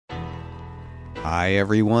Hi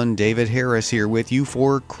everyone, David Harris here with you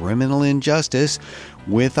for Criminal Injustice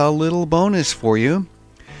with a little bonus for you.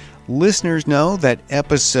 Listeners know that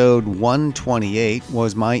episode 128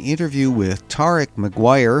 was my interview with Tarek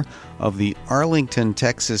McGuire of the Arlington,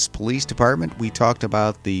 Texas Police Department. We talked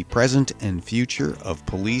about the present and future of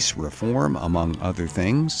police reform, among other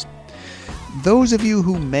things. Those of you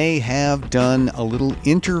who may have done a little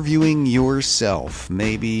interviewing yourself,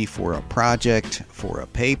 maybe for a project, for a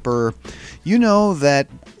paper, you know that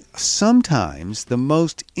sometimes the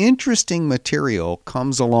most interesting material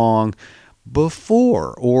comes along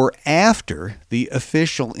before or after the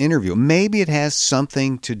official interview. Maybe it has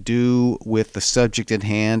something to do with the subject at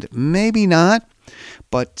hand, maybe not,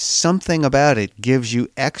 but something about it gives you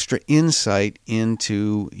extra insight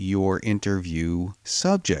into your interview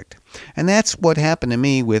subject. And that's what happened to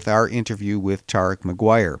me with our interview with Tarek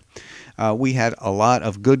McGuire. We had a lot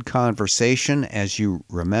of good conversation, as you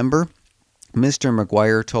remember. Mr.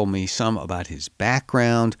 McGuire told me some about his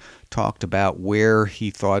background, talked about where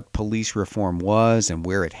he thought police reform was and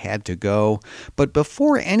where it had to go. But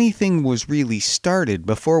before anything was really started,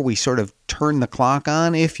 before we sort of turned the clock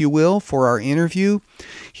on, if you will, for our interview,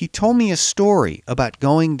 he told me a story about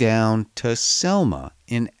going down to Selma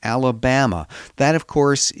in Alabama. That, of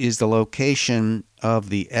course, is the location of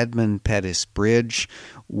the Edmund Pettus Bridge,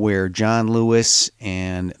 where John Lewis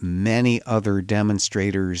and many other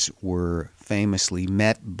demonstrators were famously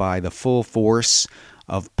met by the full force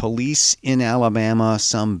of police in Alabama,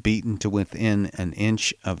 some beaten to within an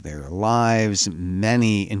inch of their lives,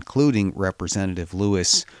 many, including Representative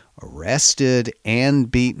Lewis, arrested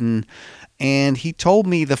and beaten. And he told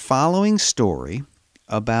me the following story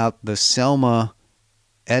about the Selma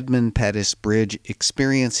Edmund Pettus Bridge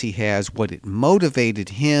experience he has, what it motivated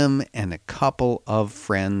him and a couple of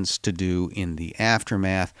friends to do in the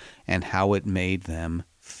aftermath, and how it made them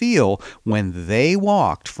feel when they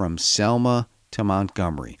walked from Selma to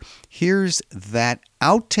Montgomery. Here's that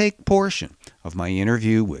outtake portion of my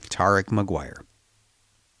interview with Tarek McGuire.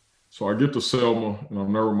 So I get to Selma, and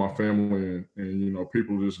I'm there with my family, and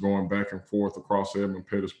people just going back and forth across the Edmund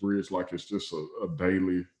Pettus Bridge like it's just a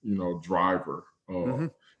daily, driver.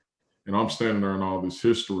 And I'm standing there in all this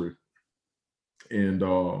history, and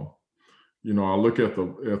I look at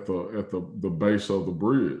the base of the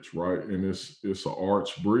bridge, right, and it's an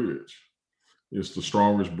arched bridge. It's the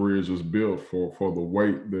strongest bridge that's built for the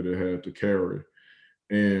weight that it had to carry.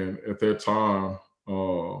 And at that time,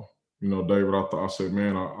 David, I said,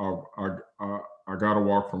 man, I got to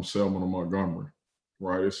walk from Selma to Montgomery,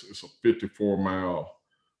 right? It's a 54-mile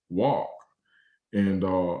walk. And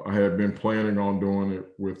I had been planning on doing it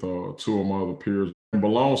with two of my other peers. But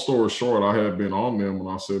long story short, I had been on them, and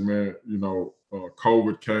I said, man,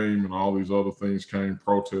 COVID came and all these other things came,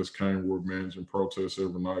 protests came. We're managing protests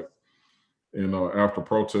every night. And after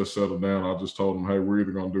protests settled down, I just told them, hey, we're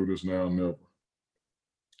either going to do this now or never.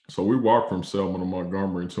 So we walked from Selma to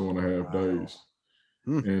Montgomery in 2.5 days.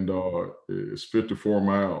 And it's 54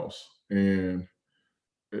 miles. And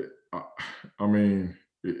it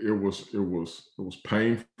was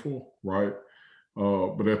painful, right?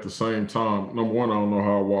 But at the same time, number one, I don't know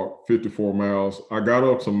how I walked 54 miles. I got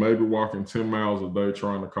up to maybe walking 10 miles a day,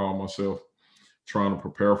 trying to calm myself, trying to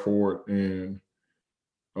prepare for it. And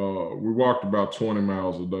we walked about 20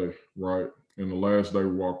 miles a day, right? And the last day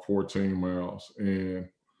we walked 14 miles. And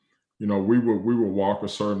we would walk a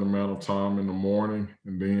certain amount of time in the morning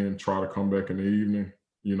and then try to come back in the evening,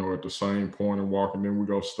 at the same point and walk. And then we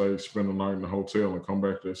go stay, spend the night in the hotel and come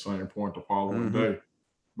back to that same point the following day.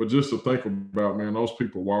 But just to think about, man, those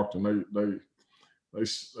people walked and they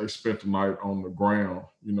spent the night on the ground,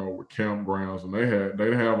 with campgrounds, and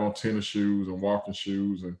they'd have on tennis shoes and walking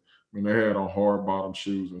shoes, and they had on hard bottom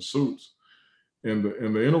shoes and suits. And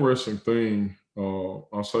the interesting thing,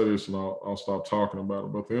 I'll say this and I'll stop talking about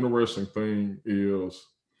it. But the interesting thing is,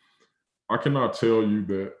 I cannot tell you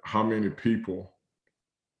that how many people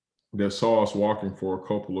that saw us walking for a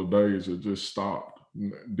couple of days that just stopped,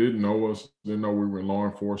 didn't know us, didn't know we were in law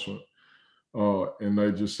enforcement, and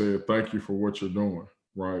they just said, thank you for what you're doing,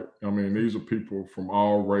 right? These are people from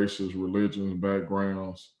all races, religions,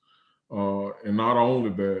 backgrounds. And not only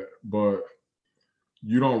that, but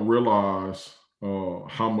you don't realize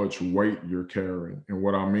how much weight you're carrying. And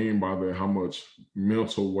what I mean by that, how much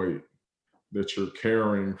mental weight that you're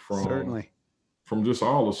carrying from just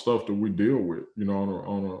all the stuff that we deal with,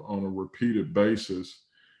 on a repeated basis.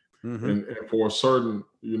 And for a certain,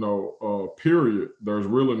 period, there's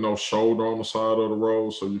really no shoulder on the side of the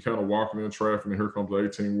road. So you're kind of walking in traffic, and here comes the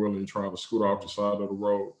 18-wheeler, and you're trying to scoot off the side of the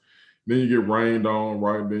road. Then you get rained on,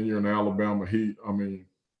 right? Then you're in Alabama heat.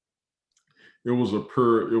 it was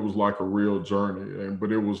like a real journey,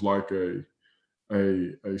 but it was like a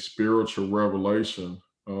spiritual revelation,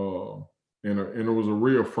 and it was a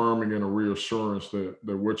reaffirming and a reassurance that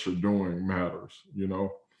what you're doing matters,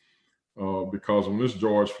 because when this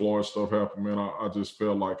George Floyd stuff happened, man, I just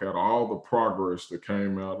felt like out of all the progress that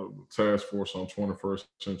came out of the task force on 21st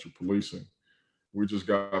century policing, we just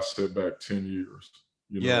got set back 10 years,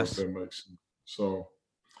 Yes. if that makes sense. So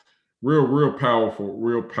real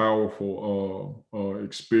powerful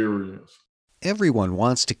experience. Everyone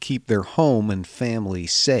wants to keep their home and family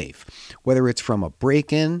safe. Whether it's from a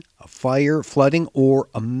break-in, a fire, flooding, or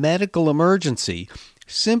a medical emergency,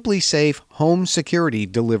 SimpliSafe Home Security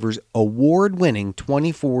delivers award-winning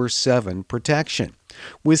 24/7 protection.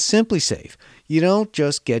 With SimpliSafe, you don't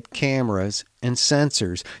just get cameras and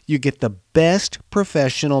sensors, you get the best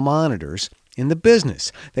professional monitors in the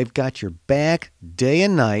business. They've got your back day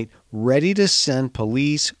and night, ready to send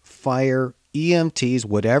police, fire, EMTs,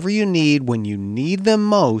 whatever you need when you need them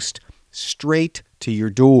most, straight to your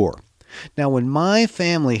door. Now, when my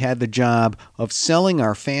family had the job of selling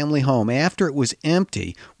our family home after it was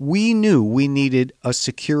empty, we knew we needed a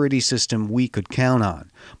security system we could count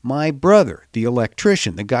on. My brother, the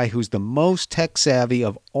electrician, the guy who's the most tech savvy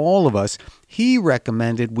of all of us, he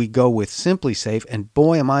recommended we go with SimpliSafe, and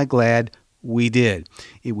boy, am I glad we did.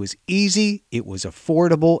 It was easy, it was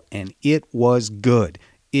affordable, and it was good.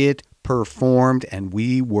 It performed, and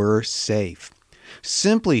we were safe.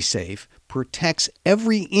 SimpliSafe protects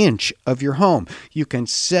every inch of your home. You can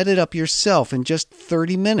set it up yourself in just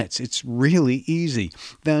 30 minutes. It's really easy.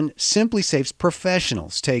 Then SimpliSafe's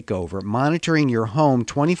professionals take over, monitoring your home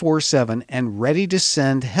 24/7 and ready to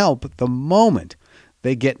send help the moment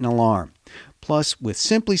they get an alarm. Plus, with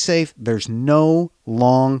SimpliSafe, there's no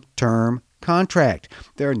long-term contract.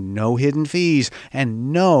 There are no hidden fees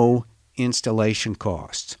and no installation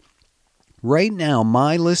costs. Right now,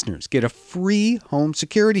 my listeners get a free home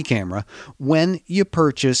security camera when you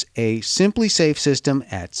purchase a SimpliSafe system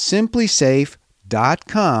at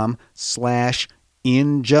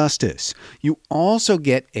simplisafe.com/injustice. You also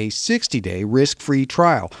get a 60-day risk-free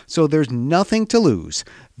trial, so there's nothing to lose.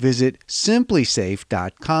 Visit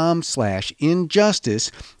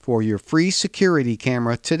simplisafe.com/injustice for your free security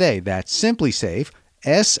camera today. That's SimpliSafe,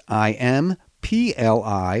 SimpliSafe.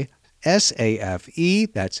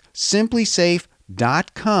 That's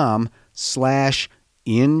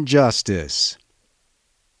simplisafe.com/injustice.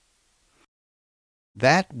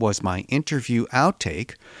 That was my interview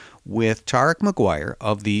outtake with Tarek McGuire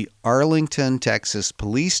of the Arlington, Texas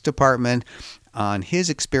Police Department on his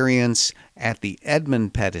experience at the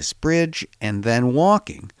Edmund Pettus Bridge and then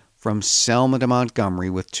walking from Selma to Montgomery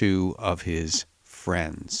with two of his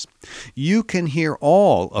friends. You can hear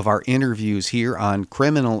all of our interviews here on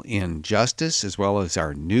Criminal Injustice, as well as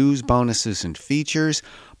our news bonuses and features,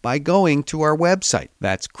 by going to our website.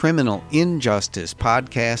 That's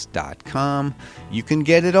criminalinjusticepodcast.com. You can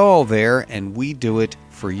get it all there, and we do it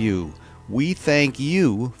for you. We thank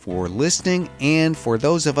you for listening, and for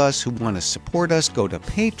those of us who want to support us, go to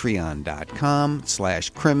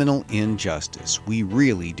patreon.com/criminalinjustice. We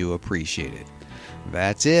really do appreciate it.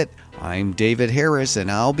 That's it. I'm David Harris, and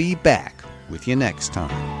I'll be back with you next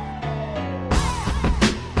time.